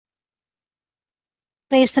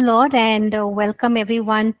Praise the Lord and welcome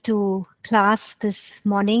everyone to class this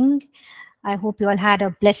morning. I hope you all had a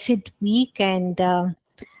blessed week and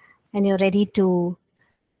you're ready to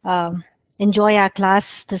enjoy our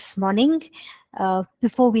class this morning.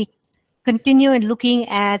 Before we continue in looking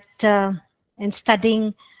at and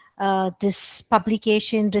studying this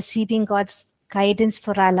publication, Receiving God's Guidance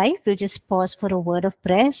for Our Life, we'll just pause for a word of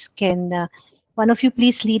prayer. Can one of you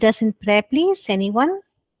please lead us in prayer, please? Anyone?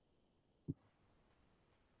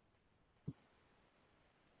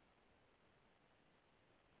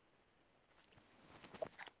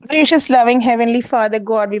 Gracious, loving Heavenly Father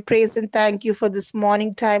God, we praise and thank you for this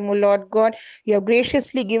morning time, O Lord God. You have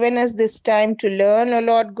graciously given us this time to learn, O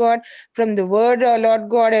Lord God, from the word, O Lord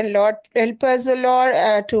God, and Lord, help us, O Lord,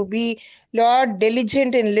 to be, Lord,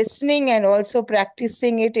 diligent in listening and also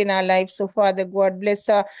practicing it in our lives. So, Father God, bless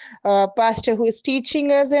our pastor who is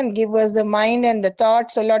teaching us and give us the mind and the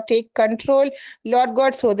thoughts. So, Lord, take control, Lord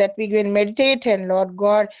God, so that we can meditate and, Lord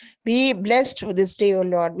God, be blessed for this day, O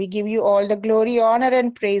Lord. We give you all the glory, honor,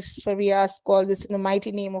 and praise, for we ask all this in the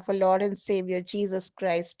mighty name of our Lord and Savior, Jesus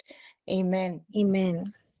Christ. Amen.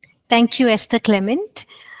 Amen. Thank you, Esther Clement.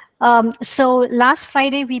 So last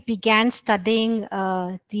Friday, we began studying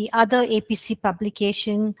the other APC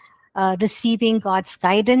publication, Receiving God's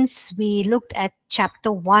Guidance. We looked at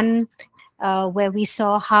chapter 1, where we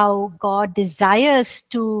saw how God desires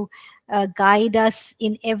to guide us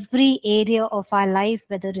in every area of our life,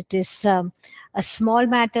 whether it is a small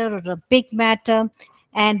matter or a big matter.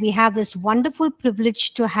 And we have this wonderful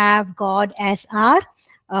privilege to have God as our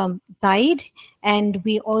guide. And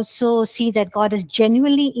we also see that God is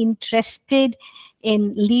genuinely interested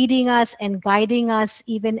in leading us and guiding us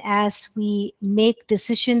even as we make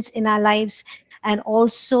decisions in our lives. And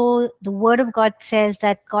also the word of God says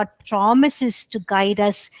that God promises to guide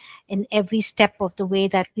us in every step of the way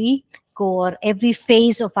that we go, or every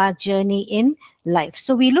phase of our journey in life.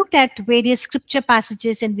 So we looked at various scripture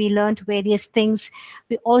passages and we learned various things.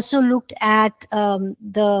 We also looked at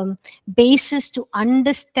the basis to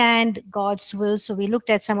understand God's will. So we looked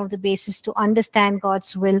at some of the basis to understand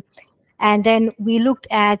God's will. And then we looked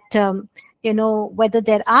at whether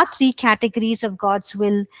there are three categories of God's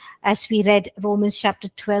will, as we read Romans chapter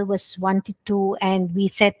 12, verse 1 to 2. And we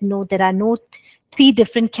said, no, there are no three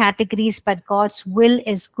different categories, but God's will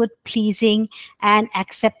is good, pleasing, and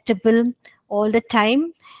acceptable all the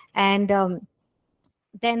time. And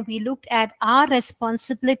then we looked at our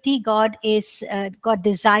responsibility. God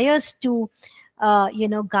desires to,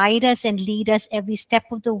 guide us and lead us every step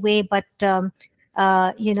of the way, but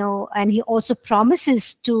and He also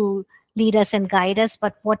promises to lead us and guide us,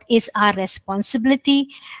 but what is our responsibility?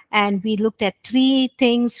 And we looked at three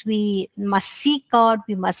things. We must seek God,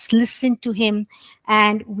 we must listen to Him,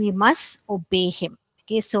 and we must obey Him.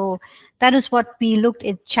 Okay, so that is what we looked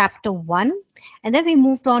at chapter 1. And then we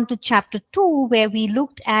moved on to chapter 2, where we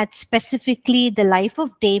looked at specifically the life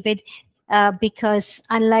of David, because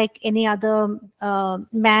unlike any other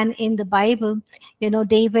man in the Bible,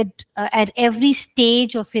 David at every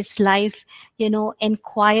stage of his life,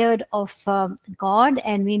 inquired of God.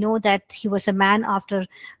 And we know that he was a man after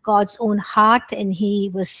God's own heart, and he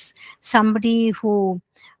was somebody who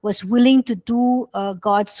was willing to do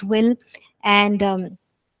God's will. And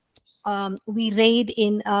we read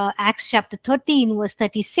in Acts chapter 13, verse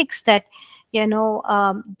 36, that,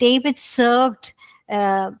 David served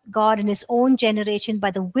God in his own generation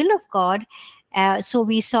by the will of God. So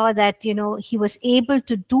we saw that, he was able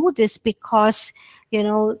to do this because,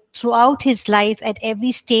 throughout his life, at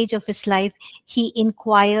every stage of his life, he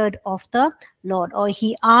inquired of the Lord, or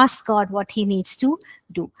he asked God what he needs to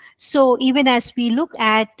do. So even as we look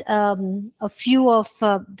at a few of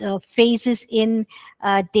the phases in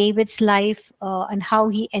David's life and how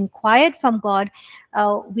he inquired from God,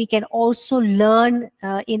 we can also learn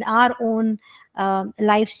in our own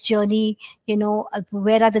life's journey,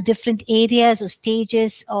 where are the different areas or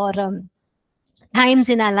stages or times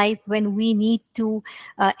in our life when we need to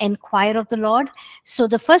inquire of the Lord. So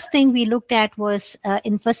the first thing we looked at was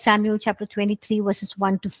in 1 Samuel chapter 23, verses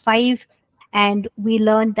 1 to 5. And we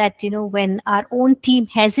learned that, when our own team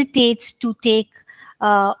hesitates to take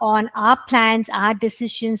on our plans, our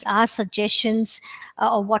decisions, our suggestions,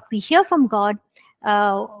 or what we hear from God,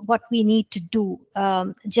 what we need to do.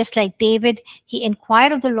 Just like David, he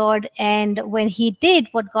inquired of the Lord, and when he did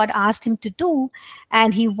what God asked him to do,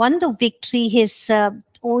 and he won the victory, his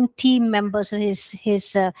own team members, or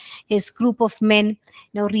his group of men,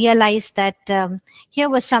 realized that here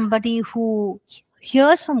was somebody who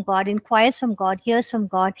hears from God, inquires from God, hears from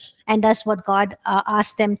God, and does what God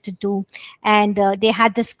asked them to do. And they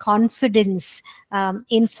had this confidence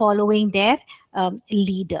in following their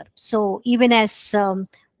leader. So even as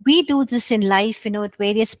we do this in life, at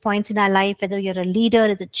various points in our life, whether you're a leader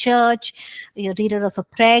at the church, you're a leader of a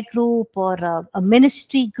prayer group or a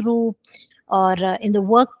ministry group, or in the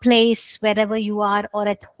workplace, wherever you are, or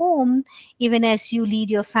at home, even as you lead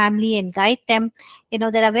your family and guide them,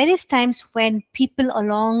 there are various times when people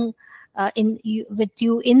along with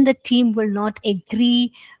you in the team will not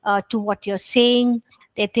agree to what you're saying.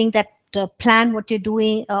 They think that the plan, what you're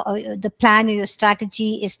doing, the plan or your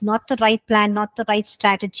strategy is not the right plan, not the right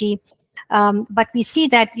strategy. But we see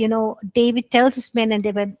that, David tells his men, and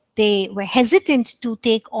they were hesitant to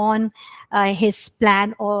take on his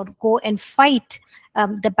plan or go and fight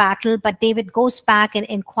the battle. But David goes back and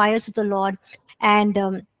inquires of the Lord,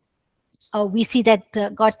 and we see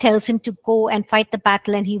that God tells him to go and fight the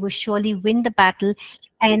battle, and he will surely win the battle.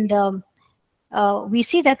 And we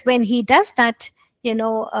see that when he does that,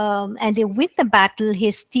 and they win the battle,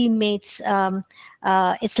 his teammates,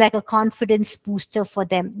 it's like a confidence booster for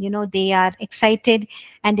them. They are excited,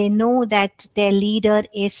 and they know that their leader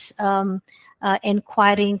is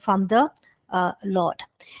inquiring from the Lord.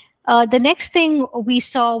 The next thing we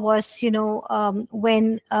saw was,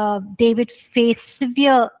 when David faced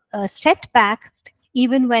severe setback,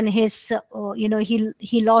 even when his,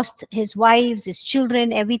 he lost his wives, his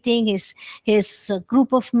children, everything, his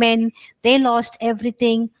group of men, they lost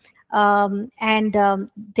everything. And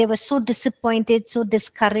they were so disappointed, so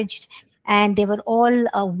discouraged, and they were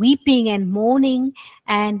all weeping and mourning.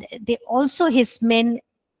 And they also, his men,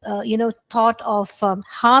 thought of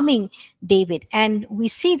harming David. And we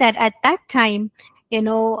see that at that time,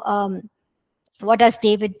 what does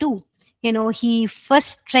David do? He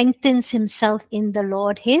first strengthens himself in the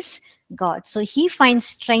Lord, his God. So he finds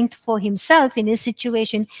strength for himself in his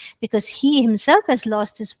situation, because he himself has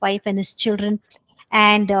lost his wife and his children.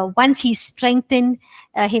 And once he strengthened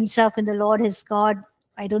himself in the Lord, his God,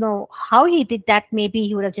 I don't know how he did that. Maybe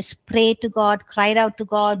he would have just prayed to God, cried out to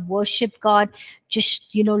God, worshiped God,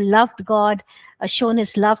 just, loved God, shown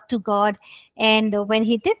his love to God. And when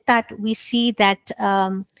he did that, we see that,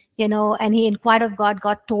 and he inquired of God.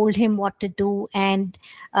 God told him what to do. And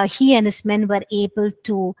he and his men were able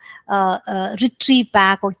to retrieve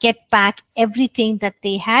back or get back everything that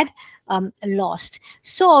they had lost.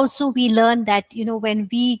 So also we learn that, when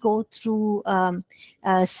we go through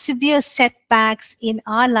severe setbacks in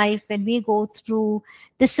our life, when we go through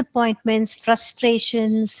disappointments,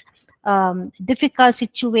 frustrations, difficult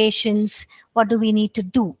situations, what do we need to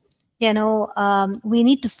do? We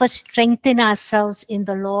need to first strengthen ourselves in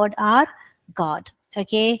the Lord our God.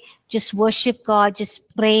 Okay, just worship God,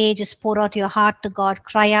 just pray, just pour out your heart to God,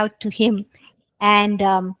 cry out to him, and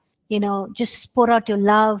just pour out your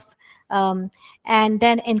love, and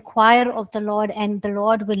then inquire of the Lord, and the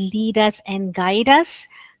Lord will lead us and guide us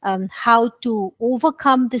how to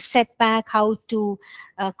overcome the setback, how to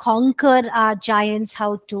conquer our giants,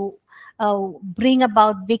 how to bring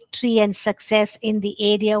about victory and success in the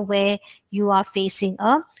area where you are facing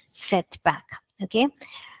a setback. Okay,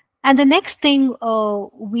 and the next thing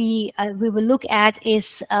we will look at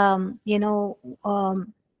is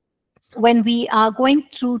when we are going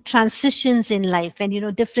through transitions in life,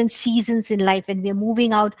 and different seasons in life, and we're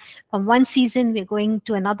moving out from one season, we're going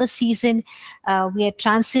to another season, we are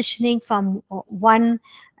transitioning from one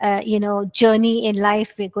journey in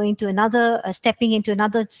life, we're going to another, stepping into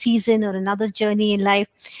another season or another journey in life.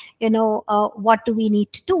 What do we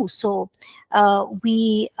need to do? So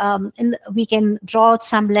we can draw out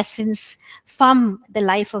some lessons from the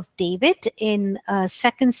life of David in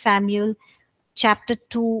 2 Samuel chapter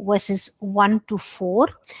 2, verses 1 to 4.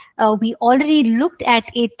 We already looked at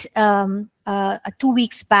it 2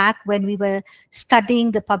 weeks back when we were studying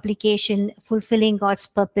the publication, Fulfilling God's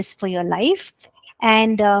Purpose for Your Life.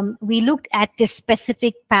 And we looked at this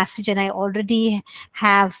specific passage, and I already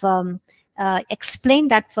have explained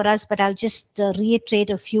that for us, but I'll just reiterate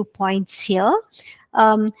a few points here.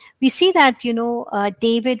 We see that,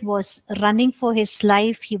 David was running for his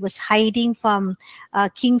life. He was hiding from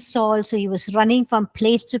King Saul. So he was running from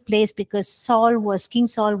place to place because King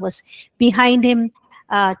Saul was behind him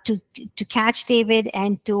to catch David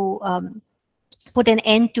and to put an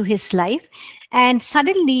end to his life. And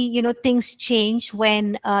suddenly, things change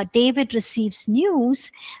when David receives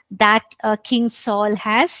news that King Saul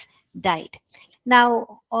has died.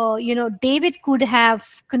 Now, David could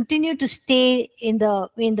have continued to stay in the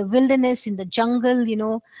wilderness, in the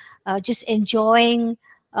jungle, just enjoying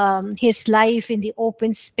his life in the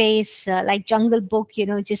open space, like Jungle Book,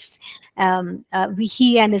 just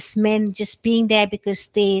he and his men just being there because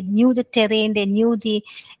they knew the terrain, they knew the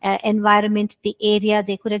environment, the area.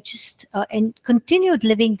 They could have just and continued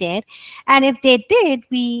living there. And if they did,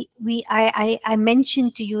 I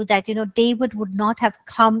mentioned to you that David would not have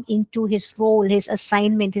come into his role, his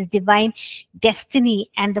assignment, his divine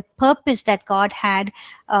destiny, and the purpose that God had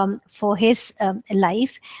for his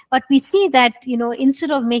life. But we see that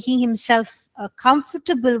instead of making himself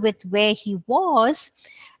comfortable with where he was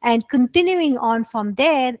and continuing on from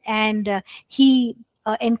there, and he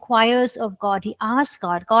inquires of God. He asks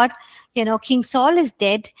God, King Saul is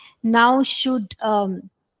dead. Now should what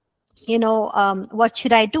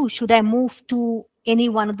should I do? Should I move to any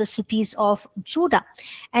one of the cities of Judah?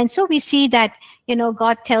 And so we see that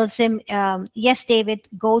God tells him, yes, David,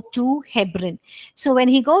 go to Hebron. So when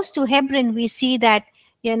he goes to Hebron, we see that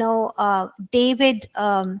David,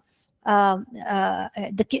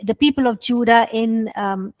 the people of Judah in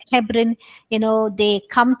Hebron, they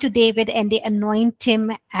come to David and they anoint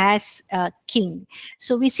him as king.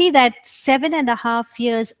 So we see that 7.5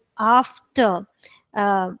 years after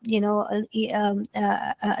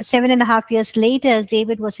 7.5 years later, as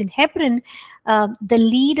David was in Hebron, the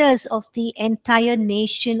leaders of the entire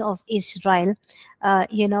nation of Israel,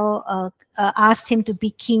 asked him to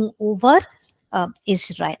be king over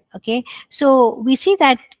Israel. Okay, so we see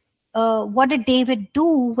that what did David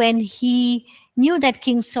do when he knew that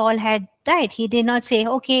King Saul had died? He did not say,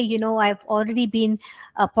 okay, I've already been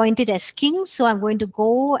appointed as king, so I'm going to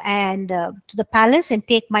go and to the palace and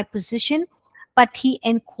take my position. But he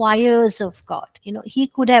inquires of God. He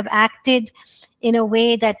could have acted in a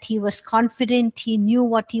way that he was confident, he knew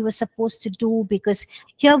what he was supposed to do, because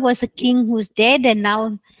here was a king who's dead, and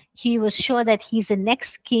now he was sure that he's the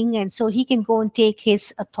next king, and so he can go and take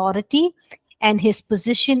his authority and his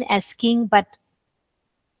position as king. But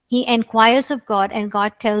he inquires of God, and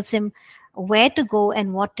God tells him where to go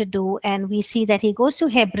and what to do. And we see that he goes to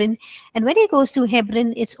Hebron, and when he goes to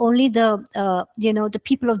Hebron, it's only the the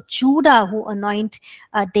people of Judah who anoint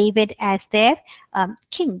David as their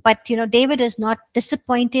king. But David is not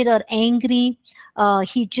disappointed or angry.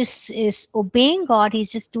 He just is obeying God.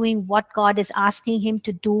 He's just doing what God is asking him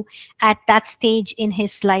to do at that stage in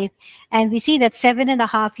his life. And we see that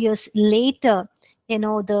 7.5 years later,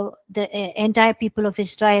 the entire people of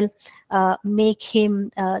Israel make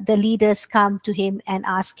him, the leaders come to him and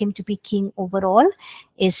ask him to be king over all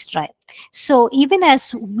Israel. So even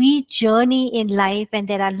as we journey in life, and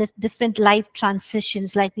there are different life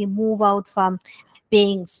transitions, like we move out from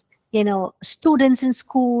being students in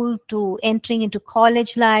school to entering into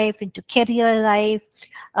college life, into career life,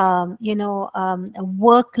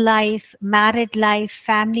 work life, married life,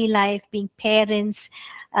 family life, being parents,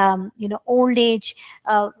 old age.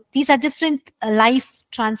 These are different life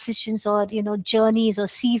transitions, or journeys or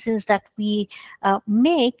seasons that we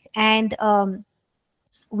make, and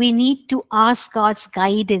we need to ask God's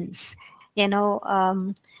guidance.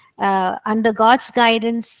 Under God's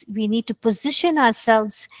guidance, we need to position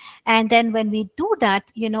ourselves, and then when we do that,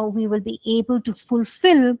 we will be able to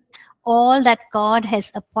fulfill all that God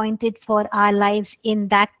has appointed for our lives in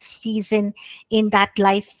that season, in that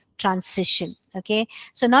life transition. Okay,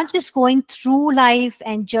 so not just going through life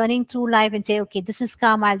and journeying through life and say, okay, this has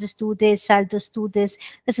come, I'll just do this, I'll just do this.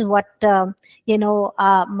 This is what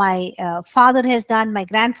my father has done, my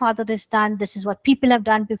grandfather has done. This is what people have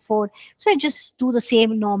done before. So I just do the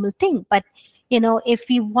same normal thing. But if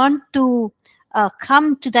we want to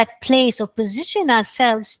come to that place or position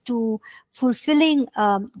ourselves to fulfilling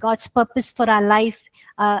God's purpose for our life,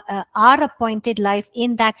 our appointed life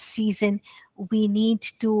in that season, we need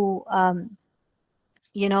to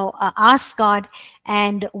ask God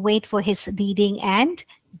and wait for his leading and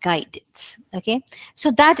guidance. Okay,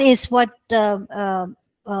 so that is what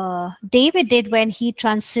David did when he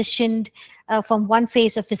transitioned from one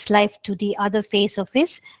phase of his life to the other phase of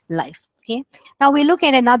his life. Okay, now we look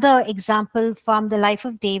at another example from the life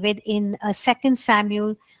of David in 2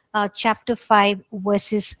 Samuel chapter 5,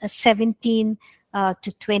 verses 17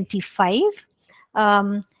 to 25.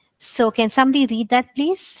 So can somebody read that,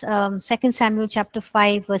 please? 2 Samuel chapter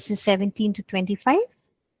 5, verses 17 to 25.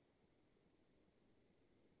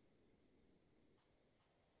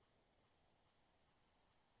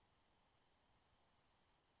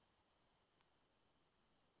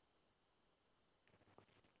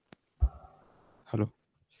 Hello.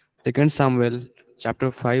 2 Samuel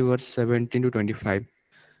chapter 5 verse 17 to 25.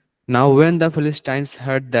 Now when the Philistines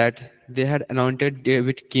heard that they had anointed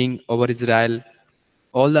David king over Israel,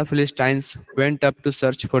 all the Philistines went up to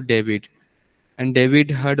search for David. And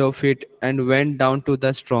David heard of it and went down to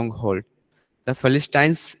the stronghold. The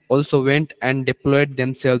Philistines also went and deployed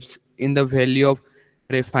themselves in the valley of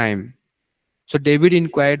Rephaim. So David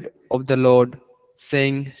inquired of the Lord,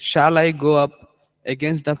 saying, Shall I go up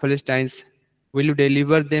against the Philistines? Will you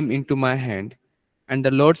deliver them into my hand? And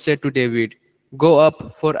the Lord said to David, Go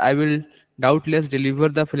up, for I will doubtless deliver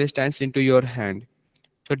the Philistines into your hand.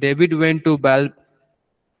 So David went to Baal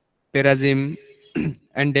Perazim,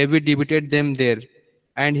 and David defeated them there.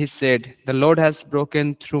 And he said, The Lord has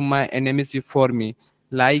broken through my enemies before me,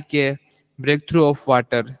 like a breakthrough of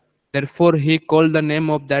water. Therefore he called the name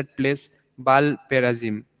of that place Baal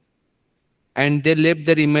Perazim. And they left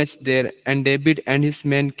their image there, and David and his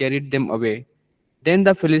men carried them away. Then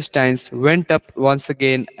the Philistines went up once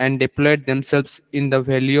again and deployed themselves in the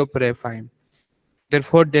valley of Rephaim.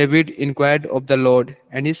 Therefore David inquired of the Lord,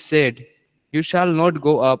 and he said, You shall not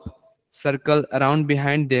go up, circle around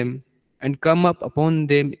behind them, and come up upon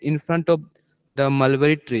them in front of the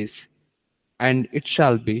mulberry trees. And it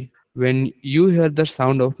shall be, when you hear the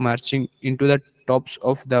sound of marching into the tops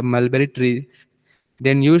of the mulberry trees,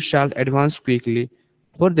 then you shall advance quickly,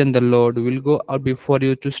 for then the Lord will go out before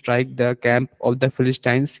you to strike the camp of the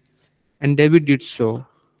Philistines. And David did so,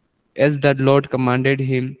 as the Lord commanded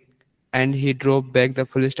him, and he drove back the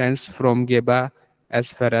Philistines from Geba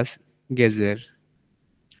as far as Gezer.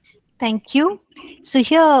 Thank you. So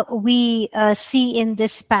here we see in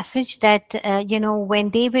this passage that, when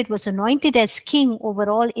David was anointed as king over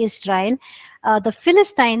all Israel, the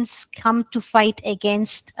Philistines come to fight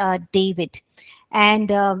against David. And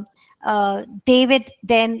David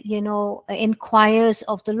then, inquires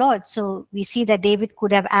of the Lord. So we see that David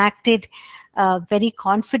could have acted very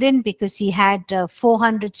confident because he had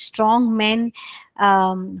 400 strong men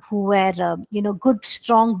who were, good,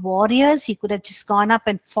 strong warriors. He could have just gone up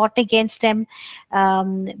and fought against them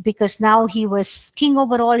because now he was king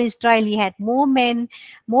over all Israel. He had more men,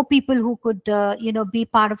 more people who could, be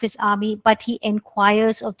part of his army. But he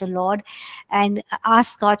inquires of the Lord and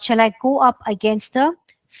asks God, shall I go up against the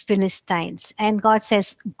Philistines? And God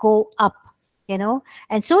says, go up,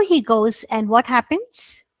 And so he goes, and what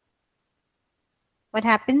happens? What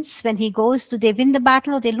happens when he goes? Do they win the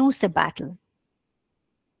battle or they lose the battle?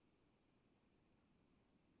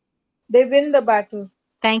 They win the battle.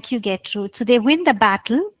 Thank you, Gertrude. So they win the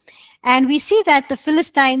battle. And we see that the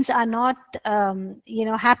Philistines are not,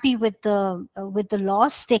 happy with the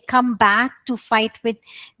loss. They come back to fight with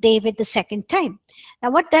David the second time.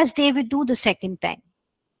 Now, what does David do the second time?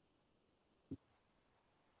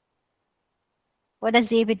 What does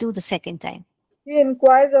David do the second time? He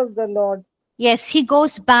inquires of the Lord. Yes, he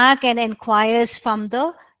goes back and inquires from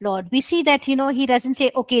the Lord. We see that, he doesn't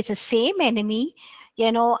say, okay, it's the same enemy.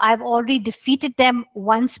 I've already defeated them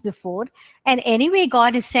once before. And anyway,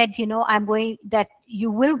 God has said, that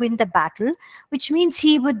you will win the battle, which means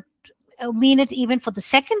he would mean it even for the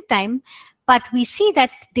second time. But we see that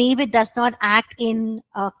David does not act in,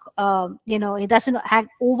 he doesn't act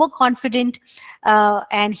overconfident,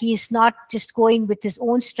 and he's not just going with his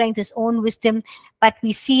own strength, his own wisdom. But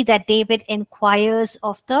we see that David inquires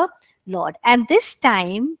of the Lord. And this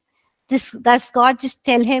time, does God just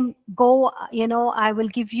tell him, go, I will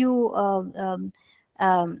give you,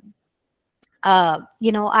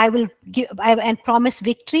 I will give, and promise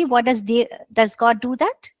victory. What does God do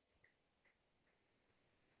that?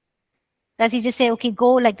 Does he just say, okay,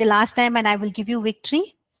 go like the last time and I will give you victory?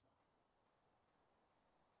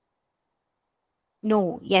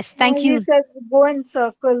 No. Yes. Thank you. He says, go and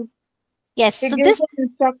circle. Yes. He So gives this them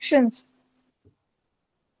instructions.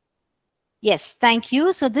 Yes. Thank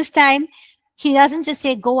you. So this time he doesn't just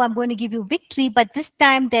say, go, I'm going to give you victory, but this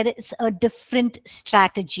time there is a different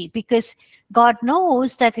strategy because God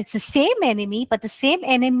knows that it's the same enemy, but the same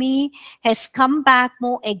enemy has come back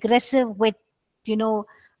more aggressive with,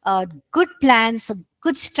 good plans, a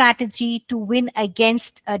good strategy to win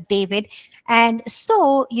against David. And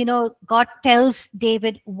so, God tells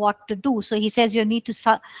David what to do. So he says, you need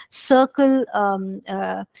to circle,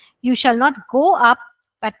 you shall not go up,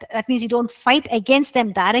 but that means you don't fight against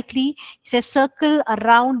them directly. He says, circle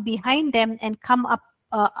around behind them and come up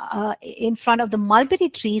in front of the mulberry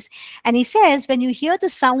trees. And he says, when you hear the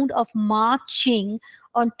sound of marching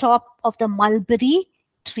on top of the mulberry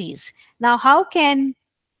trees. Now, how can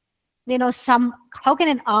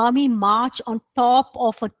an army march on top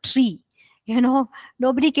of a tree?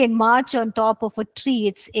 Nobody can march on top of a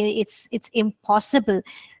tree. It's impossible.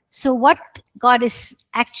 So what God is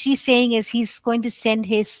actually saying is he's going to send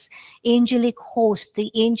his angelic host,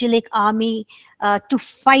 the angelic army, to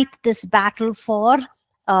fight this battle for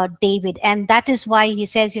David. And that is why he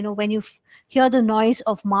says, when you hear the noise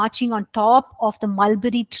of marching on top of the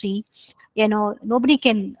mulberry tree, Nobody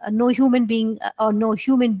can, no human being or no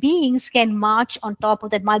human beings can march on top of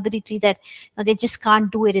that mulberry tree. That they just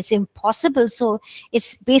can't do it. It's impossible. So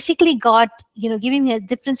it's basically God, giving him a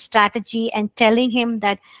different strategy and telling him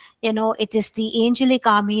that, it is the angelic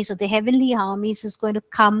armies or the heavenly armies is going to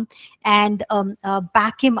come and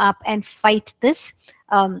back him up and fight this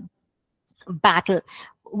battle.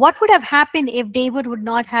 What would have happened if David would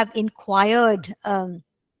not have inquired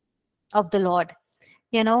of the Lord?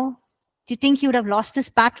 Do you think he would have lost this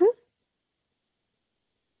battle?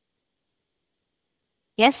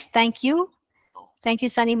 Yes, thank you. Thank you,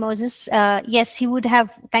 Sonny Moses. Yes, he would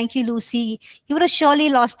have. Thank you, Lucy. He would have surely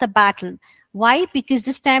lost the battle. Why? Because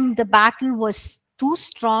this time the battle was too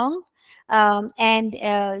strong. And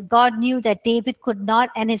God knew that David could not,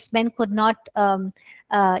 and his men could not,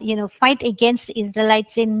 fight against the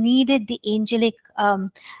Israelites. They needed the angelic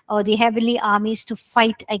or the heavenly armies to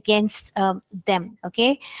fight against them.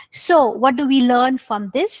 Okay, so what do we learn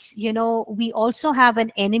from this? We also have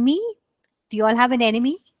an enemy. Do you all have an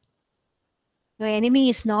enemy? Your enemy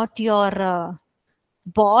is not your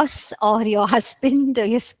boss or your husband or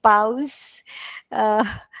your spouse.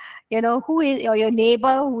 Who is, or your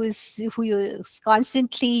neighbor who is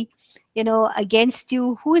constantly, against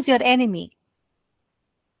you. Who is your enemy?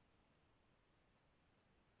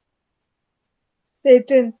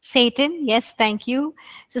 Satan. Yes, thank you.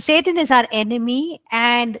 So Satan is our enemy,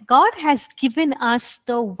 and God has given us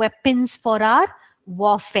the weapons for our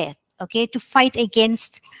warfare. Okay, to fight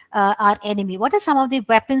against our enemy. What are some of the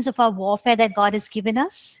weapons of our warfare that God has given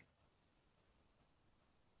us?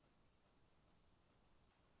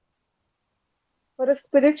 For a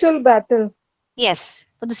spiritual battle. Yes,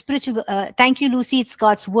 for the spiritual. Thank you, Lucy. It's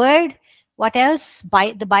God's word. What else?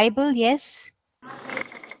 The Bible. Yes.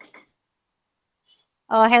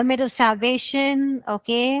 Helmet of salvation.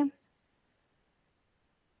 Okay.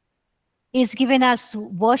 He's given us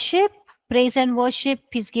worship. Praise and worship.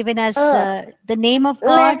 He's given us the name of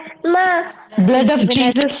God. Blood of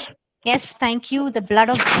Jesus. Yes, thank you. The blood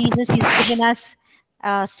of Jesus He's given us.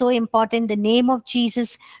 So important, the name of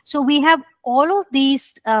Jesus. So we have all of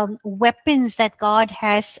these weapons that God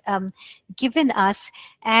has given us,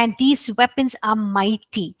 and these weapons are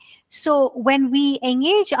mighty. So when we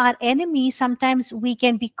engage our enemy, sometimes we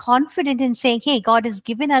can be confident in saying, hey, God has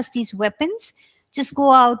given us these weapons. Just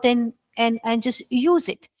go out and just use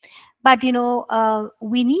it. But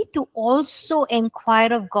we need to also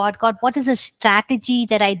inquire of God. God, what is a strategy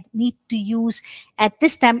that I need to use at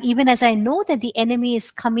this time, even as I know that the enemy is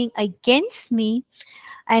coming against me,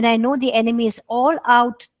 and I know the enemy is all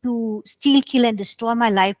out to steal, kill, and destroy my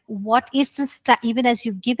life. What is the even as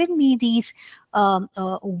you've given me these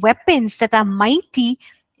weapons that are mighty,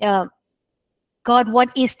 God, what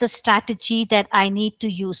is the strategy that I need to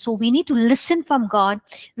use? So we need to listen from God,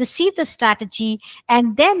 receive the strategy,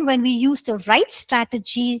 and then when we use the right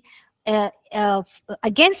strategy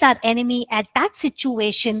against our enemy at that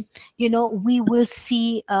situation, we will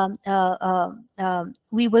see a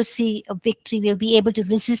victory. We'll be able to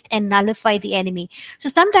resist and nullify the enemy. So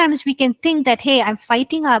sometimes we can think that, hey, I'm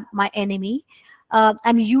fighting my enemy.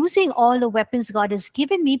 I'm using all the weapons God has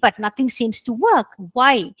given me, but nothing seems to work.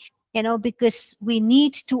 Why? Because we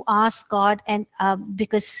need to ask God, and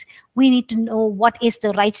because we need to know what is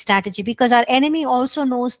the right strategy, because our enemy also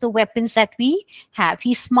knows the weapons that we have.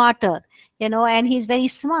 He's smarter, and he's very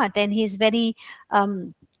smart, and he's very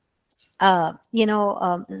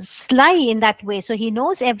sly in that way. So he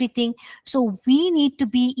knows everything. So we need to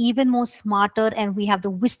be even more smarter, and we have the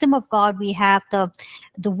wisdom of God. We have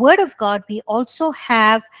the word of God. We also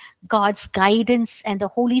have God's guidance and the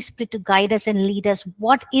Holy Spirit to guide us and lead us.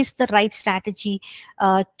 What is the right strategy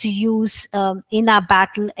to use in our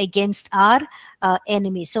battle against our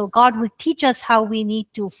enemy? So God will teach us how we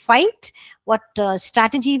need to fight, what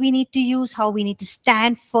strategy we need to use, how we need to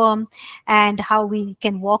stand firm, and how we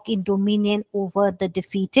can walk in dominion over the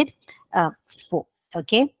defeated foe.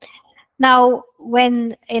 Okay. Now,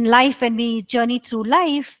 when we journey through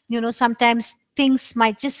life, sometimes things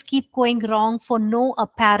might just keep going wrong for no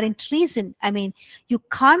apparent reason. I mean, you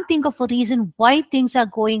can't think of a reason why things are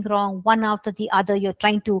going wrong one after the other. You're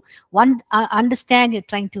trying to understand, you're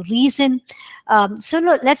trying to reason. So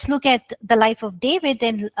let's look at the life of David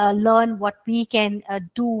and learn what we can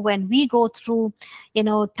do when we go through,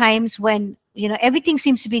 times when everything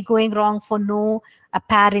seems to be going wrong for no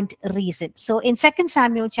apparent reason. So in 2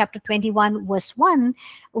 Samuel chapter 21 verse 1,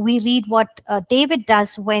 we read what David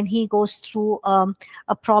does when he goes through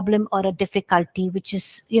a problem or a difficulty, which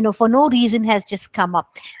is for no reason has just come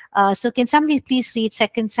up. So can somebody please read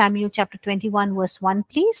 2 Samuel chapter 21 verse 1,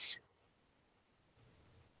 please?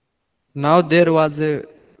 Now there was a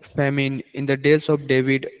famine in the days of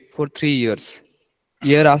David for 3 years,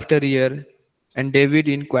 year after year. And David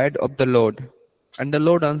inquired of the Lord. And the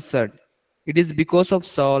Lord answered, "It is because of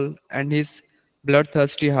Saul and his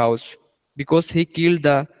bloodthirsty house, because he killed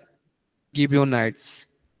the Gibeonites."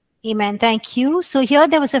 Amen. Thank you. So here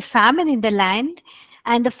there was a famine in the land,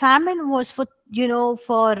 and the famine was for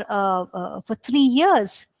for 3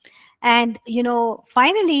 years. And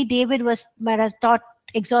finally, David might have thought,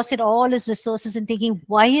 exhausted all his resources and thinking,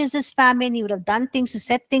 why is this famine? He would have done things to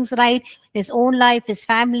set things right, his own life, his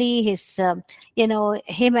family, his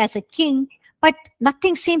him as a king. But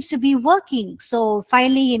nothing seems to be working. So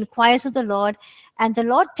finally, he inquires of the Lord, and the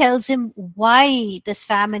Lord tells him why this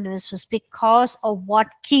famine was because of what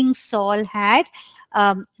King Saul had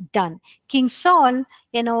done. King Saul,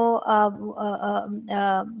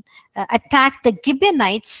 attacked the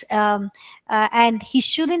Gibeonites, and he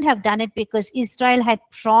shouldn't have done it because Israel had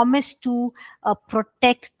promised to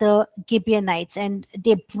protect the Gibeonites, and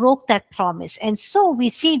they broke that promise. And so we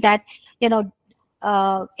see that, in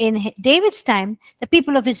David's time, the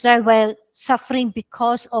people of Israel were suffering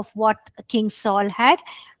because of what King Saul had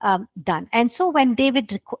done. And so when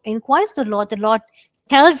David inquires the Lord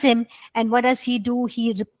tells him, and what does he do?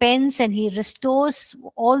 He repents and he restores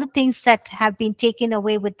all the things that have been taken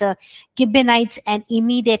away with the Gibeonites, and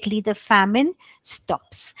immediately the famine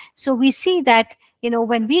stops. So we see that,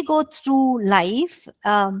 when we go through life,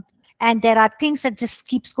 and there are things that just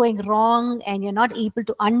keeps going wrong, and you're not able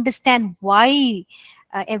to understand why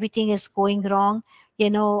everything is going wrong,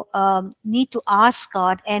 need to ask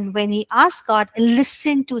God. And when we ask God,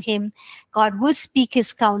 listen to him. God will speak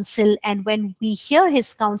his counsel, and when we hear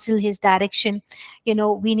his counsel, his direction,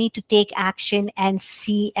 we need to take action and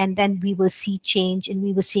see, and then we will see change, and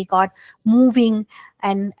we will see God moving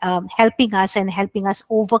and helping us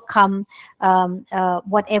overcome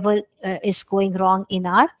whatever is going wrong in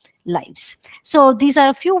our lives. So these are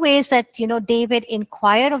a few ways that David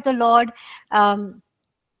inquired of the Lord,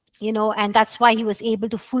 and that's why he was able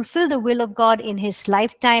to fulfill the will of God in his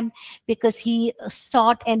lifetime, because he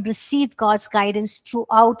sought and received God's guidance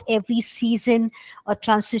throughout every season or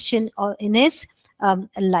transition or in his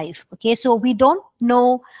life. Okay, so we don't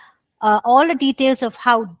know all the details of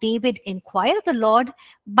how David inquired of the Lord,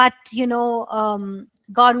 but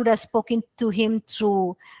God would have spoken to him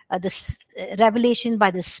through revelation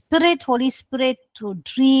by the Spirit, Holy Spirit, through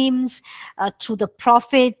dreams, through the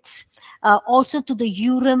prophets, also to the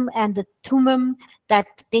Urim and the Thummim that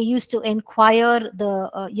they used to inquire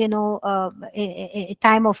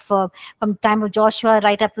time of from time of Joshua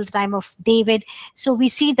right up to the time of David. So we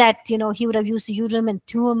see that he would have used the Urim and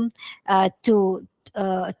Thummim to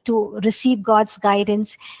receive God's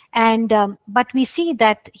guidance, and but we see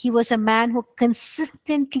that he was a man who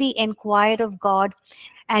consistently inquired of God,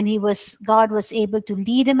 and God was able to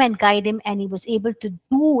lead him and guide him, and he was able to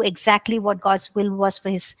do exactly what God's will was for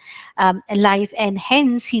his life, and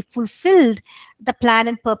hence he fulfilled the plan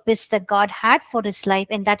and purpose that God had for his life,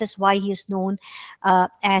 and that is why he is known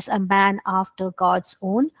as a man after God's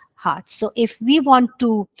own heart. So if we want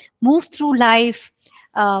to move through life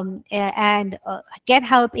and get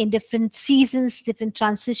help in different seasons, different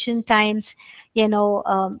transition times,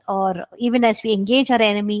 or even as we engage our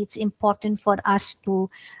enemy, it's important for us to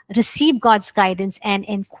receive God's guidance and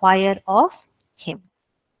inquire of him.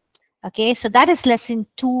 Okay, so that is lesson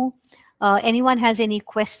 2. Anyone has any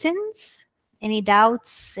questions, any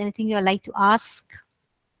doubts, anything you'd like to ask?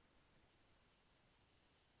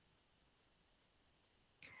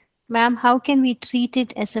 Ma'am, how can we treat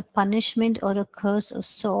it as a punishment or a curse of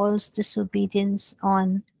Saul's disobedience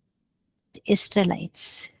on the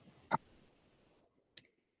Israelites?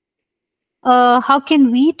 How can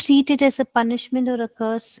we treat it as a punishment or a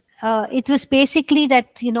curse? It was basically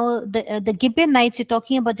that, the Gibeonites, you're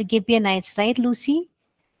talking about the Gibeonites, right, Lucy?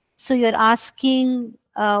 So you're asking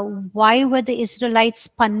why were the Israelites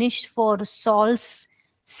punished for Saul's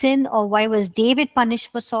sin, or why was David punished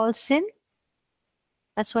for Saul's sin?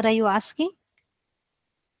 That's what are you asking?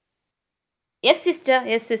 Yes, sister.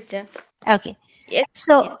 Yes, sister. Okay. Yes.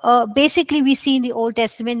 So basically, we see in the Old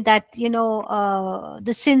Testament that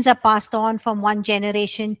the sins are passed on from one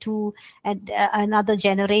generation to another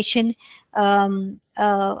generation.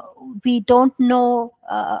 We don't know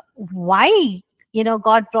why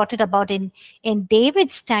God brought it about in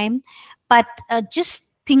David's time, but just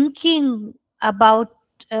thinking about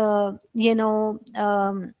um,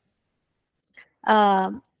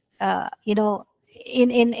 uh,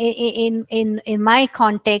 in my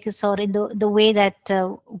context, or in the way that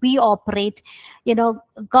we operate,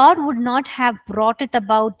 God would not have brought it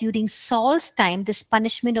about during Saul's time, this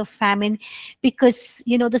punishment of famine, because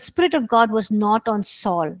the Spirit of God was not on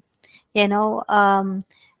Saul. We know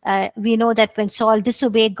that when Saul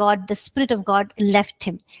disobeyed God, the Spirit of God left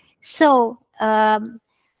him. So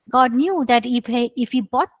God knew that if he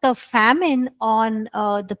brought the famine on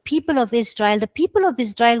the people of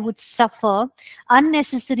Israel would suffer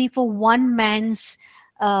unnecessary for one man's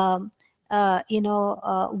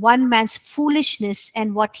foolishness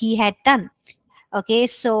and what he had done. Okay,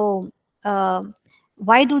 so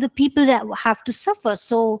why do the people that have to suffer?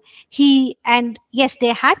 So yes,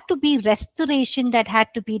 there had to be restoration that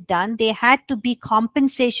had to be done. There had to be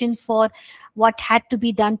compensation for what had to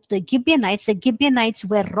be done to the Gibeonites. The Gibeonites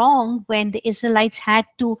were wrong when the Israelites had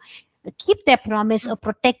to keep their promise of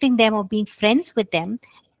protecting them or being friends with them.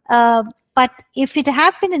 But if it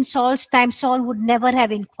happened in Saul's time, Saul would never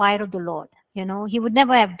have inquired of the Lord. He would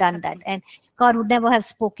never have done that, and God would never have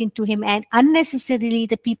spoken to him, and unnecessarily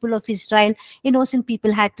the people of Israel, innocent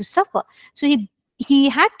people, had to suffer. So he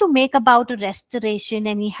had to make about a restoration,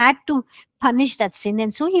 and he had to punish that sin.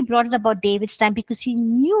 And so he brought it about David's time, because he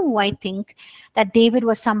knew, I think, that David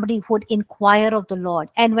was somebody who would inquire of the Lord,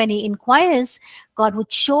 and when he inquires, God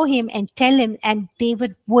would show him and tell him, and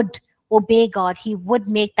David would obey God. He would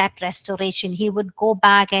make that restoration. He would go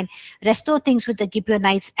back and restore things with the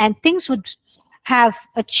Gibeonites, and things would have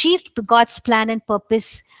achieved God's plan and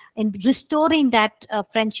purpose in restoring that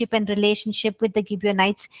friendship and relationship with the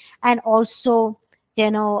Gibeonites, and also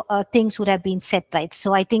things would have been set right.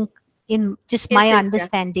 So I think, in just Yes, my sister.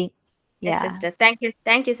 understanding, Yes, yeah, sister.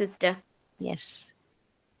 Thank you, sister. yes,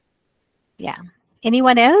 yeah.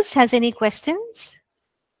 Anyone else has any questions?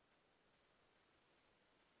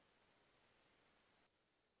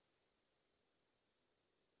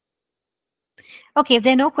 Okay, if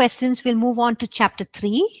there are no questions, we'll move on to chapter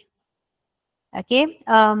 3. Okay.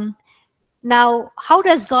 Now, how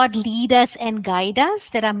does God lead us and guide us?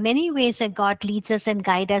 There are many ways that God leads us and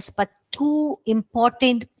guides us, but two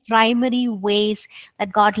important primary ways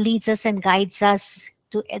that God leads us and guides us.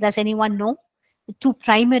 Does anyone know the two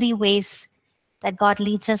primary ways that God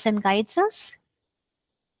leads us and guides us?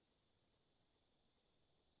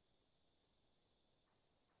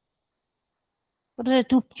 What are the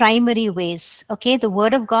two primary ways? Okay, the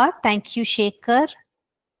Word of God. Thank you, Shaker.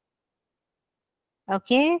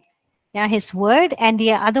 Okay, yeah, His Word. And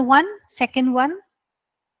the other one, second one?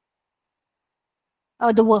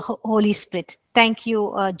 Oh, the Holy Spirit. Thank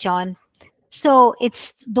you, John. So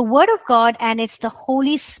it's the Word of God and it's the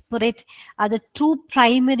Holy Spirit are the two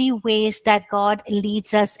primary ways that God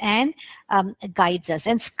leads us and guides us.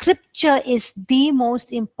 And Scripture is the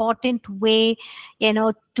most important way,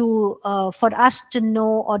 to for us to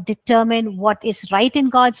know or determine what is right in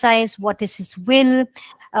God's eyes, what is His will,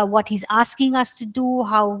 what He's asking us to do,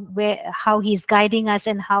 how He's guiding us,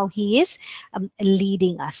 and how He is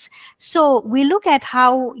leading us. So we look at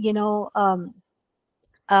how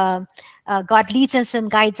God leads us and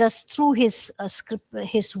guides us through His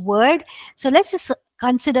Word. So let's just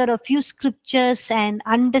consider a few scriptures and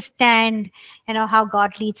understand, how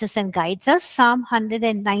God leads us and guides us. Psalm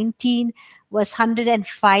 119, verse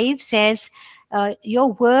 105 says,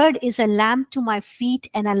 "Your word is a lamp to my feet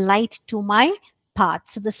and a light to my path."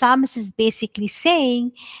 So the psalmist is basically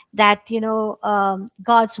saying that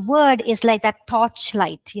God's word is like that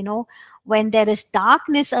torchlight. When there is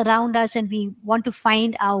darkness around us and we want to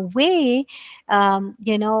find our way,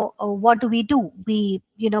 what do? We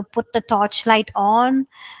put the torchlight on,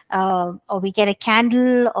 or we get a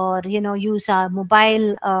candle, or use our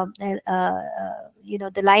mobile,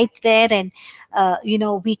 the light there, and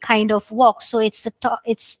we kind of walk. So it's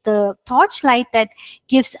the torchlight that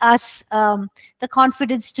gives us the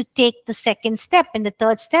confidence to take the second step and the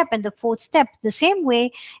third step and the fourth step. The same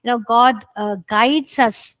way, God guides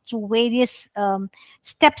us through various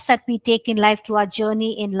steps that we take in life, through our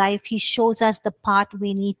journey in life. He shows us the path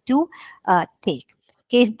we need to take.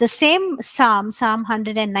 Okay, the same Psalm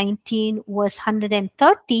 119, verse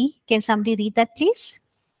 130. Can somebody read that, please?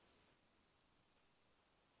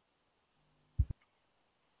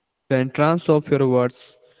 The entrance of your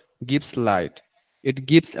words gives light. It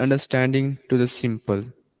gives understanding to the simple.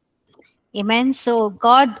 Amen. So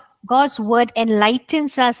God's word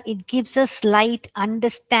enlightens us. It gives us light,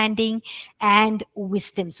 understanding, and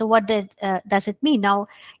wisdom. So what does it mean? Now,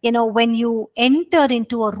 when you enter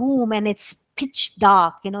into a room and it's pitch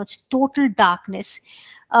dark, it's total darkness,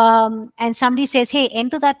 and somebody says, "Hey,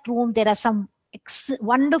 enter that room. There are some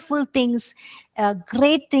wonderful things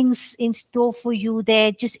great things in store for you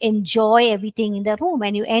there. Just enjoy everything in the room.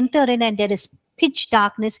 And you enter in and there is pitch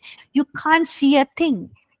darkness. You can't see a thing,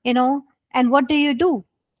 and what do?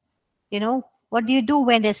 What do you do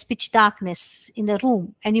when there's pitch darkness in the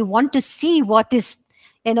room and you want to see what is,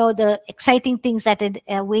 the exciting things that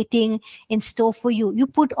are waiting in store for you? You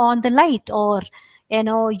put on the light, or,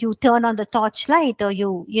 you turn on the torch light, or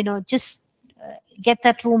just get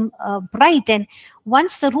that room bright. And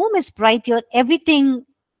once the room is bright, you're able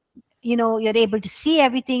to see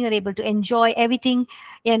everything, you're able to enjoy everything,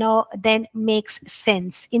 then makes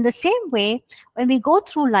sense. In the same way, when we go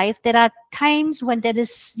through life, there are times when there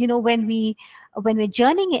is, when we're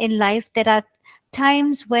journeying in life, there are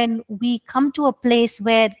times when we come to a place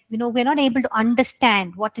where, we're not able to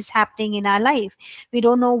understand what is happening in our life. We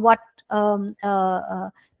don't know what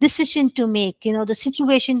decision to make. The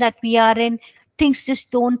situation that we are in, things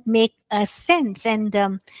just don't make sense. And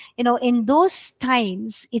in those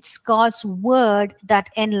times, it's God's word that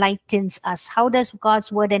enlightens us. How does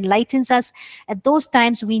God's word enlightens us? At those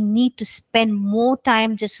times, we need to spend more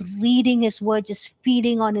time just reading his word, just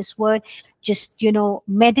feeding on his word, just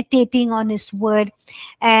meditating on his word,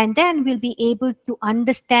 and then we'll be able to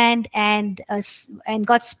understand, and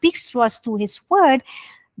God speaks to us through his word.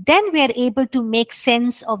 Then we are able to make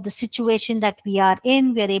sense of the situation that we are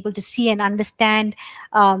in. We are able to see and understand,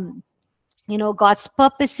 God's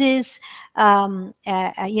purposes. God's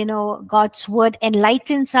word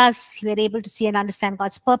enlightens us. We are able to see and understand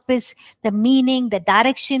God's purpose, the meaning, the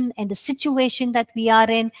direction, and the situation that we are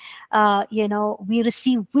in. We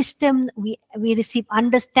receive wisdom. We receive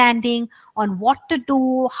understanding on what to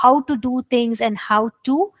do, how to do things, and how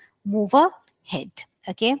to move ahead.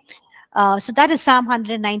 Okay. So that is Psalm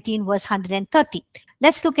 119, verse 130.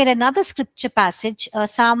 Let's look at another scripture passage,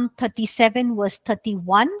 Psalm 37, verse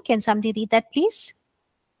 31. Can somebody read that, please?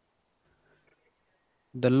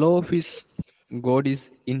 The law of his God is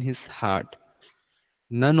in his heart.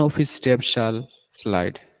 None of his steps shall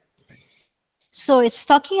slide. So it's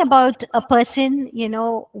talking about a person,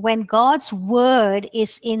 when God's word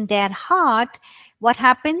is in their heart, what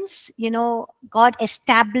happens? God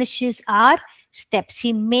establishes our steps.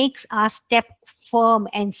 He makes our step firm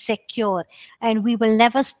and secure, and we will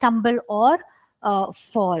never stumble or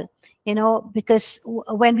fall. Because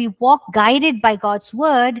when we walk guided by God's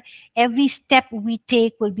word, every step we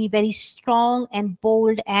take will be very strong and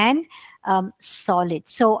bold and solid.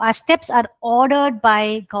 So our steps are ordered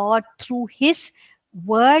by God through his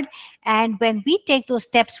word, and when we take those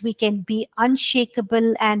steps, we can be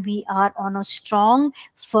unshakable, and we are on a strong,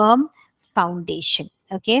 firm foundation.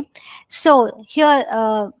 Okay, so here,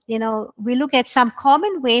 we look at some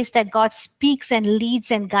common ways that God speaks and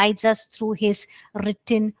leads and guides us through his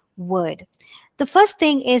written word. The first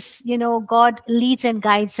thing is, God leads and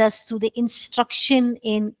guides us through the instruction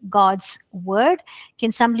in God's word.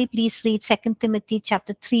 Can somebody please read 2 Timothy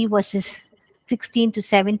chapter 3, verses 16 to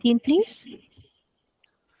 17, please?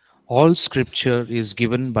 All scripture is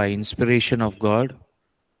given by inspiration of God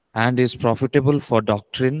and is profitable for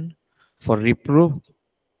doctrine, for reproof,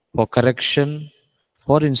 for correction,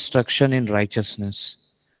 for instruction in righteousness,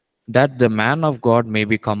 that the man of God may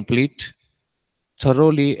be complete,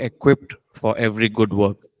 thoroughly equipped for every good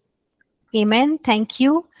work. Amen. Thank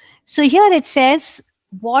you. So here it says,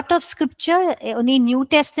 what of scripture? Only New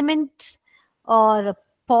Testament, or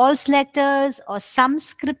Paul's letters, or some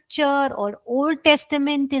scripture, or Old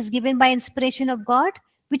Testament is given by inspiration of God?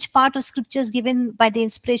 Which part of scripture is given by the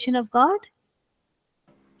inspiration of God?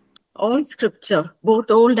 All scripture, both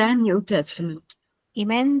Old and New Testament.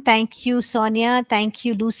 Amen. Thank you, Sonia. Thank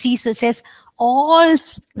you, Lucy. So it says all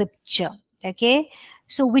scripture. Okay.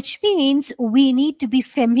 So which means we need to be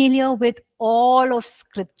familiar with all of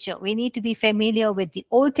scripture. We need to be familiar with the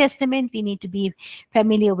Old Testament. We need to be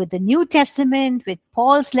familiar with the New Testament, with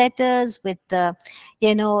Paul's letters, with the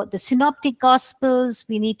synoptic gospels.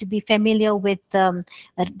 We need to be familiar with the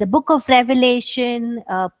book of Revelation,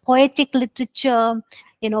 poetic literature,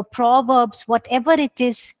 Proverbs, whatever it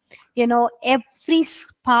is, every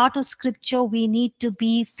part of scripture we need to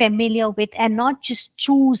be familiar with, and not just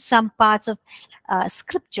choose some parts of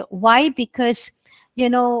scripture. Why? Because,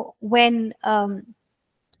 when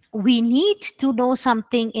we need to know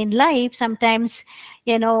something in life, sometimes,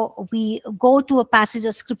 we go to a passage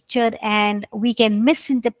of scripture and we can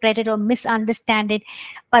misinterpret it or misunderstand it.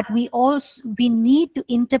 But we need to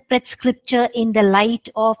interpret scripture in the light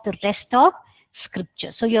of the rest of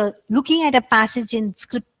scripture. So you're looking at a passage in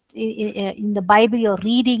in the Bible, you're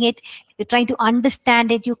reading it, you're trying to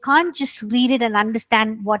understand it. You can't just read it and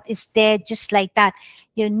understand what is there just like that.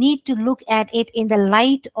 You need to look at it in the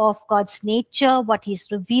light of God's nature, what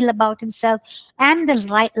He's revealed about Himself, and the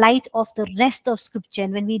light of the rest of Scripture.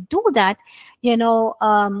 And when we do that, we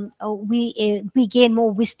gain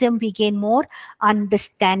more wisdom, we gain more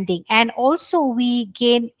understanding, and also we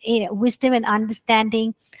gain wisdom and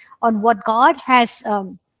understanding on what God has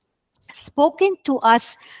spoken to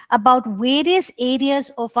us about various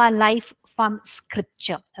areas of our life from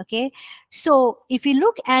Scripture. Okay, so if you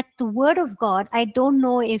look at the Word of God, I don't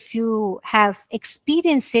know if you have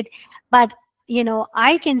experienced it, but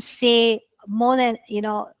I can say more than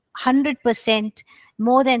 100%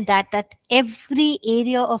 more than that every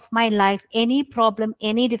area of my life, any problem,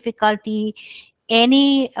 any difficulty,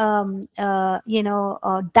 any doubt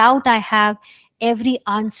I have, every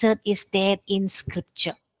answer is there in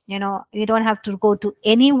Scripture. You don't have to go to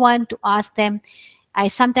anyone to ask them.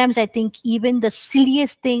 Sometimes I think even the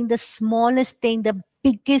silliest thing, the smallest thing, the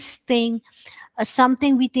biggest thing,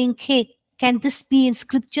 something we think, hey, can this be in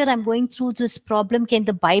Scripture? I'm going through this problem. Can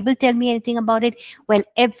the Bible tell me anything about it? Well,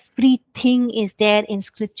 everything is there in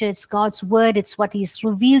Scripture. It's God's Word. It's what He's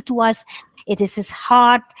revealed to us. It is His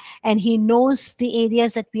heart, and He knows the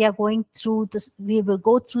areas that we are going through. We will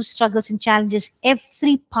go through struggles and challenges.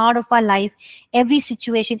 Every part of our life, every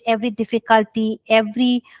situation, every difficulty,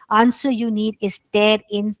 every answer you need is there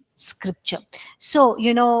in Scripture. So,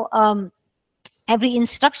 every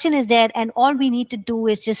instruction is there, and all we need to do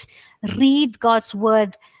is just read God's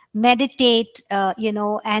Word, meditate,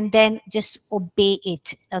 and then just obey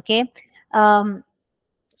it. Okay. For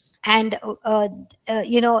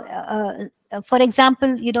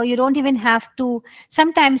example, you don't even have to.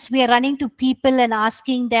 Sometimes we are running to people and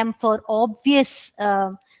asking them for obvious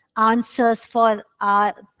answers for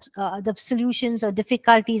the solutions or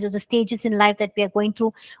difficulties or the stages in life that we are going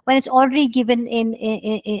through, when it's already given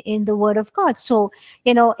in the Word of God. So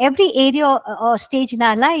every area or stage in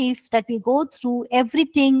our life that we go through,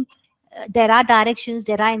 everything, there are directions,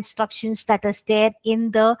 there are instructions that is there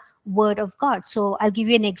in the Word of God. So I'll give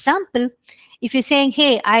you an example. If you're saying,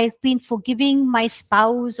 hey, I've been forgiving my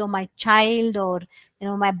spouse or my child or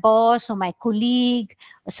my boss or my colleague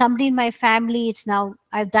or somebody in my family, it's now,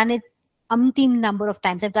 I've done it umpteen number of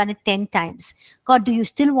times, I've done it 10 times. God, do you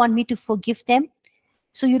still want me to forgive them?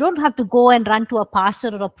 So you don't have to go and run to a pastor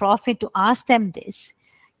or a prophet to ask them this.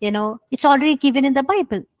 It's already given in the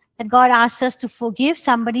Bible that God asks us to forgive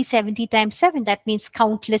somebody 70 times 7. That means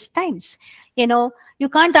countless times. You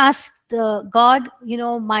can't ask God,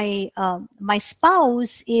 my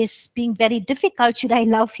spouse is being very difficult. Should I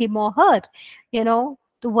love him or her? The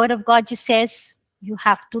Word of God just says you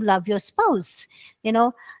have to love your spouse.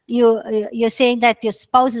 You're saying that your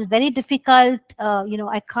spouse is very difficult.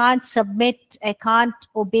 I can't submit, I can't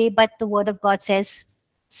obey, but the Word of God says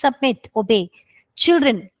submit, obey.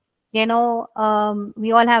 Children, we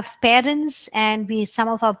all have parents, and some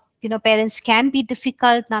of our parents can be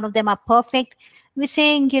difficult. None of them are perfect. We're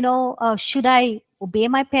saying, should I obey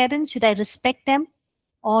my parents? Should I respect them,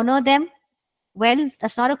 honor them? Well,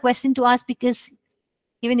 that's not a question to ask, because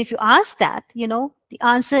even if you ask that, the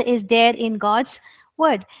answer is there in God's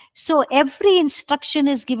Word. So every instruction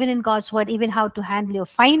is given in God's Word, even how to handle your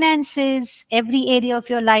finances, every area of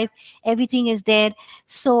your life, everything is there.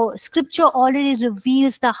 So Scripture already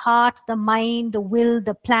reveals the heart, the mind, the will,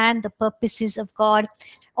 the plan, the purposes of God.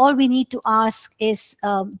 All we need to ask is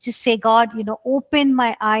just say, God, open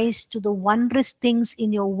my eyes to the wondrous things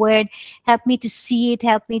in your Word. Help me to see it,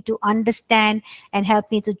 help me to understand, and help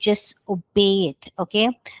me to just obey it. Okay.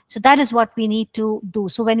 So that is what we need to do.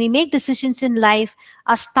 So when we make decisions in life,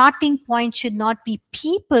 our starting point should not be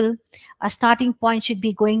people. Our starting point should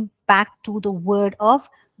be going back to the Word of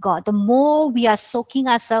God. The more we are soaking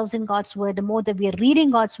ourselves in God's Word, the more that we are reading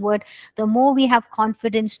God's Word, the more we have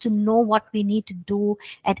confidence to know what we need to do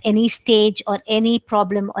at any stage or any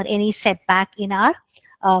problem or any setback in our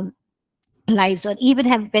lives, or even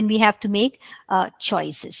when we have to make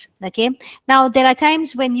choices. Okay. Now there are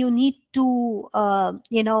times when you need to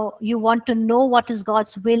you want to know what is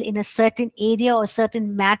God's will in a certain area or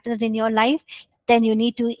certain matter in your life. Then you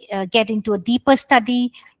need to get into a deeper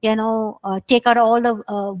study, take out all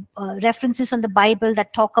the references on the Bible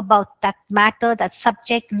that talk about that matter, that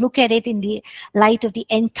subject, look at it in the light of the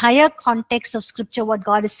entire context of Scripture, what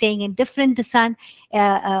God is saying in different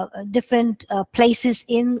places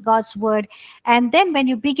in God's Word. And then when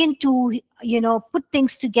you begin to put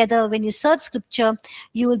things together, when you search scripture,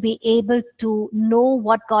 you will be able to know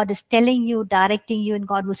what God is telling you, directing you, and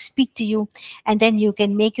God will speak to you, and then you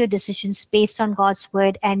can make your decisions based on God's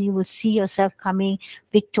word, and you will see yourself coming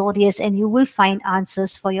victorious, and you will find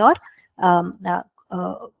answers for your um, uh,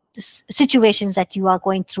 uh, situations that you are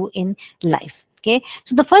going through in life. Okay,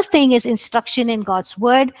 so the first thing is instruction in God's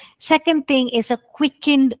word. Second thing is a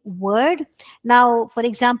quickened word. Now, for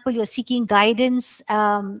example, you're seeking guidance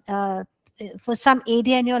for some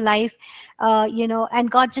area in your life, and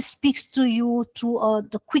God just speaks to you through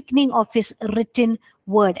the quickening of His written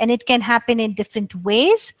word, and it can happen in different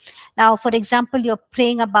ways. Now, for example, you're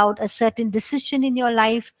praying about a certain decision in your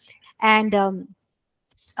life, and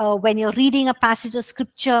when you're reading a passage of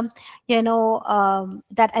scripture,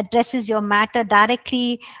 that addresses your matter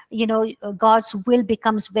directly, God's will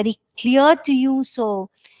becomes very clear to you. So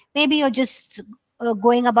maybe you're just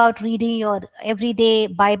going about reading your everyday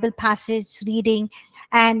Bible passage reading,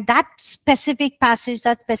 and that specific passage,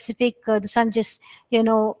 that specific the Son just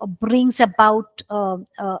brings about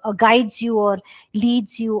guides you, or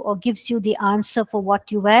leads you, or gives you the answer for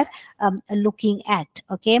what you were looking at.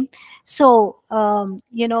 Okay, so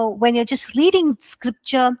when you're just reading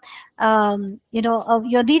scripture,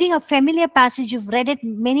 you're reading a familiar passage, you've read it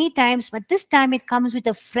many times, but this time it comes with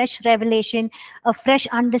a fresh revelation, a fresh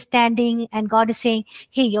understanding, and God is saying,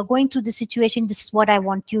 hey, you're going through the situation, this is what I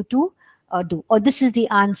want you to do, or this is the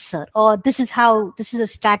answer, or this is a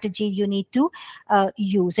strategy you need to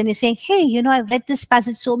use. And you're saying, hey, I've read this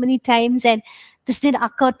passage so many times, and this didn't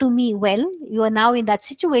occur to me. Well, you are now in that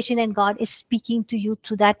situation, and God is speaking to you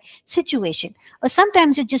through that situation. Or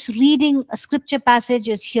sometimes you're just reading a scripture passage,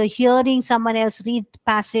 you're hearing someone else read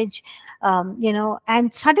passage,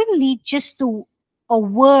 and suddenly just a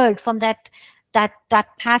word from that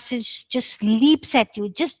passage just leaps at you,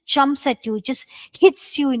 just jumps at you, just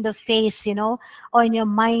hits you in the face, or in your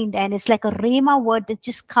mind, and it's like a rhema word that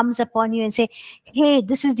just comes upon you and say, hey,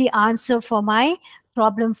 this is the answer for my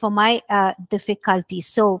problem, for my difficulty.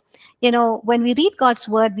 So when we read God's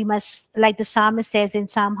word, we must, like the psalmist says in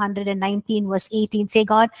Psalm 119 verse 18, say,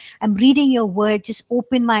 God, I'm reading your word, just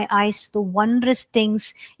open my eyes to wondrous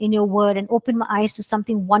things in your word, and open my eyes to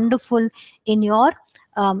something wonderful in your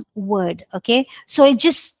word. Okay, so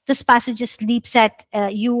this passage just leaps at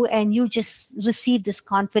you, and you just receive this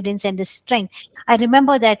confidence and this strength. I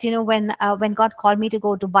remember that when God called me to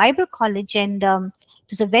go to Bible college, and it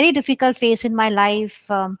was a very difficult phase in my life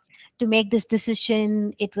to make this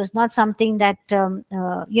decision. It was not something that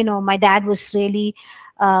my dad was really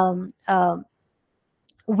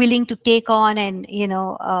willing to take on, and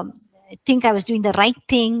think I was doing the right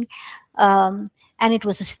thing. And it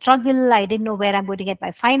was a struggle. I didn't know where I'm going to get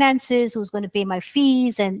my finances, who's going to pay my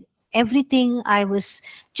fees, and everything. I was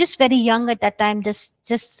just very young at that time,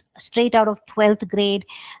 just straight out of 12th grade,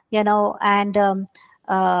 and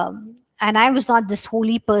I was not this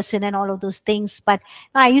holy person and all of those things. But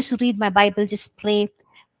I used to read my Bible, just pray.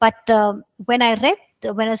 But when I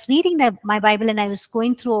was reading my Bible, and I was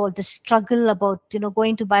going through all the struggle about,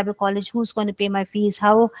 going to Bible college, who's going to pay my fees,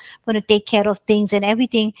 how I'm going to take care of things and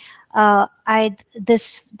everything.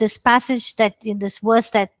 This passage, that in this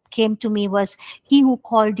verse that came to me was, he who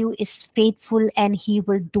called you is faithful, and he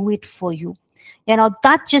will do it for you.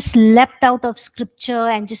 That just leapt out of scripture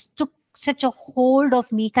and just took such a hold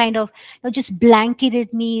of me, kind of just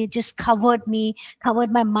blanketed me, just covered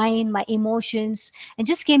my mind, my emotions, and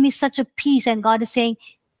just gave me such a peace. And God is saying,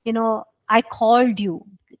 I called you.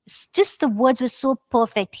 Just the words were so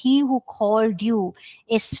perfect. He who called you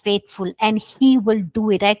is faithful, and he will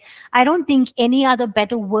do it. I don't think any other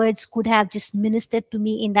better words could have just ministered to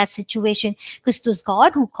me in that situation, because it was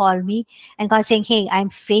God who called me, and God saying, hey, I'm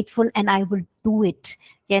faithful, and I will do it.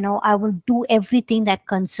 I will do everything that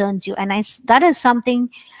concerns you. And that is something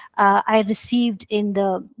I received in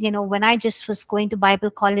the, when I just was going to Bible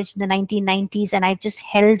college in the 1990s, and I just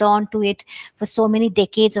held on to it for so many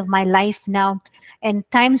decades of my life now. And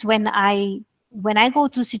times when I go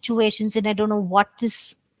through situations and I don't know what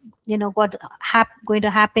is, going to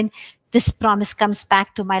happen, this promise comes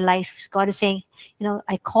back to my life. God is saying,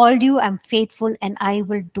 I called you, I'm faithful, and I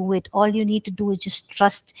will do it. All you need to do is just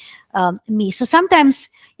trust me. So sometimes,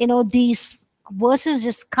 these verses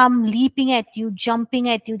just come leaping at you, jumping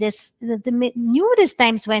at you. There's the numerous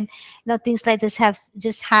times when things like this have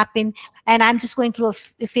just happened, and I'm just going through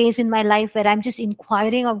a phase in my life where I'm just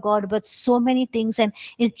inquiring of God about so many things, and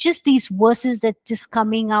it's just these verses that just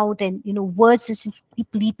coming out, and words just keep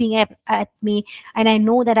leaping at me, and I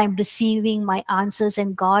know that I'm receiving my answers,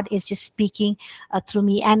 and God is just speaking through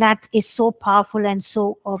me, and that is so powerful and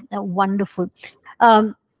so wonderful.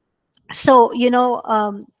 So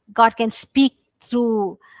God can speak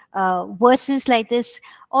through verses like this.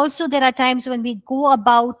 Also, there are times when we go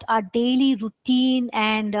about our daily routine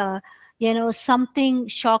and something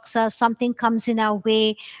shocks us, something comes in our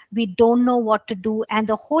way, we don't know what to do, and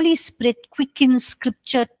the Holy Spirit quickens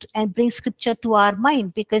scripture and brings scripture to our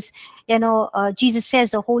mind, because Jesus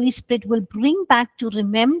says the Holy Spirit will bring back to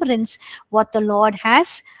remembrance what the Lord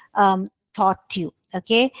has taught you.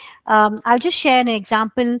 Okay, I'll just share an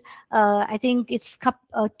example. I think it's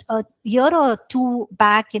a year or two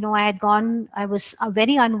back. I was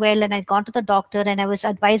very unwell, and I'd gone to the doctor, and I was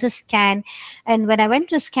advised a scan. And when I went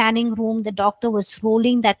to the scanning room, the doctor was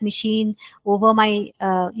rolling that machine over my,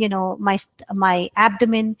 my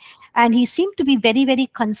abdomen, and he seemed to be very, very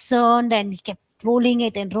concerned, and he kept rolling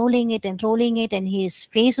it and rolling it and rolling it, and his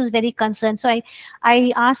face was very concerned. So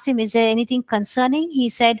I asked him, "Is there anything concerning?" He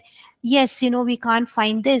said, "Yes, we can't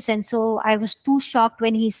find this." And so I was too shocked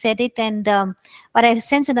when he said it, and but I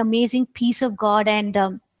sensed an amazing peace of God.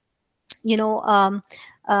 And you know um,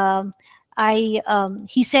 um,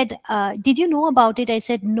 he said, "Did you know about it?" I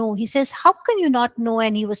said, "No." He says, "How can you not know?"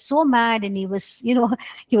 And he was so mad, and he was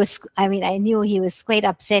he was, I mean, I knew he was quite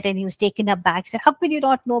upset, and he was taken aback. He said, "How could you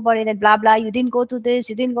not know about it?" And blah blah, "You didn't go to this,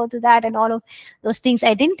 you didn't go to that," and all of those things.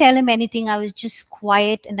 I didn't tell him anything. I was just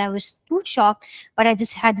quiet, and I was too shocked, but I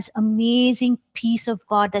just had this amazing peace of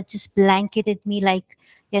God that just blanketed me like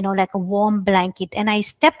a warm blanket. And I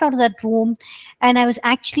stepped out of that room, and I was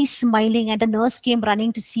actually smiling, and the nurse came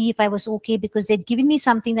running to see if I was okay, because they'd given me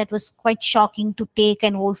something that was quite shocking to take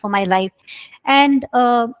and hold for my life. And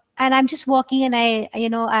I'm just walking, and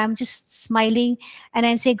I'm just smiling, and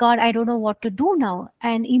I'm saying, "God, I don't know what to do now."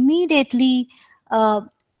 And immediately uh,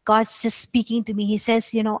 God's just speaking to me. He says,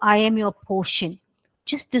 "I am your portion."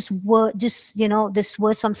 Just this word, just this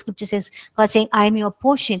verse from scripture says, God saying, "I am your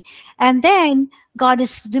portion." And then God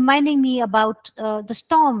is reminding me about the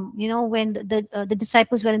storm, when the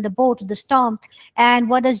disciples were in the boat, the storm. And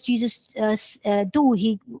what does Jesus do?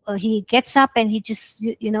 He gets up, and he just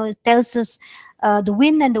tells us, the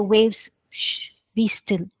wind and the waves, "Shh, be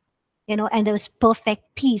still." And there was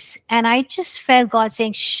perfect peace. And I just felt God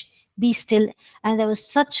saying, "Shh, be still." And there was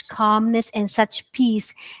such calmness and such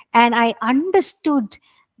peace. And I understood.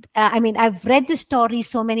 I mean, I've read the story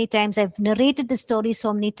so many times, I've narrated the story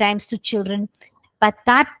so many times to children, but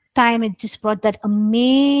that time it just brought that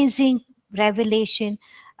amazing revelation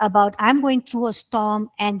about, I'm going through a storm,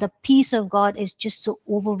 and the peace of God is just so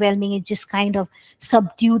overwhelming. It just kind of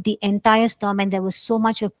subdued the entire storm, and there was so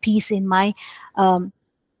much of peace in my um,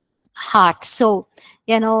 heart. So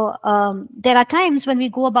there are times when we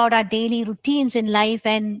go about our daily routines in life,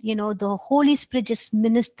 and the Holy Spirit just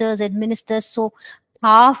ministers so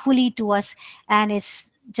powerfully to us, and it's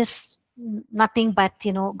just nothing but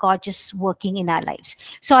God just working in our lives.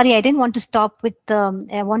 Sorry, I didn't want to stop with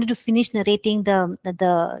I wanted to finish narrating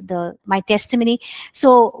the my testimony.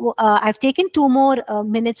 So I've taken 2 more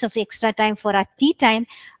minutes of extra time for our tea time.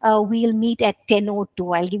 We'll meet at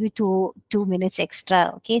 10:02. I'll give you two minutes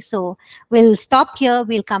extra. Okay, so we'll stop here.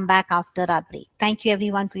 We'll come back after our break. Thank you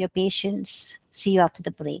everyone for your patience. See you after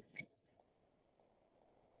the break.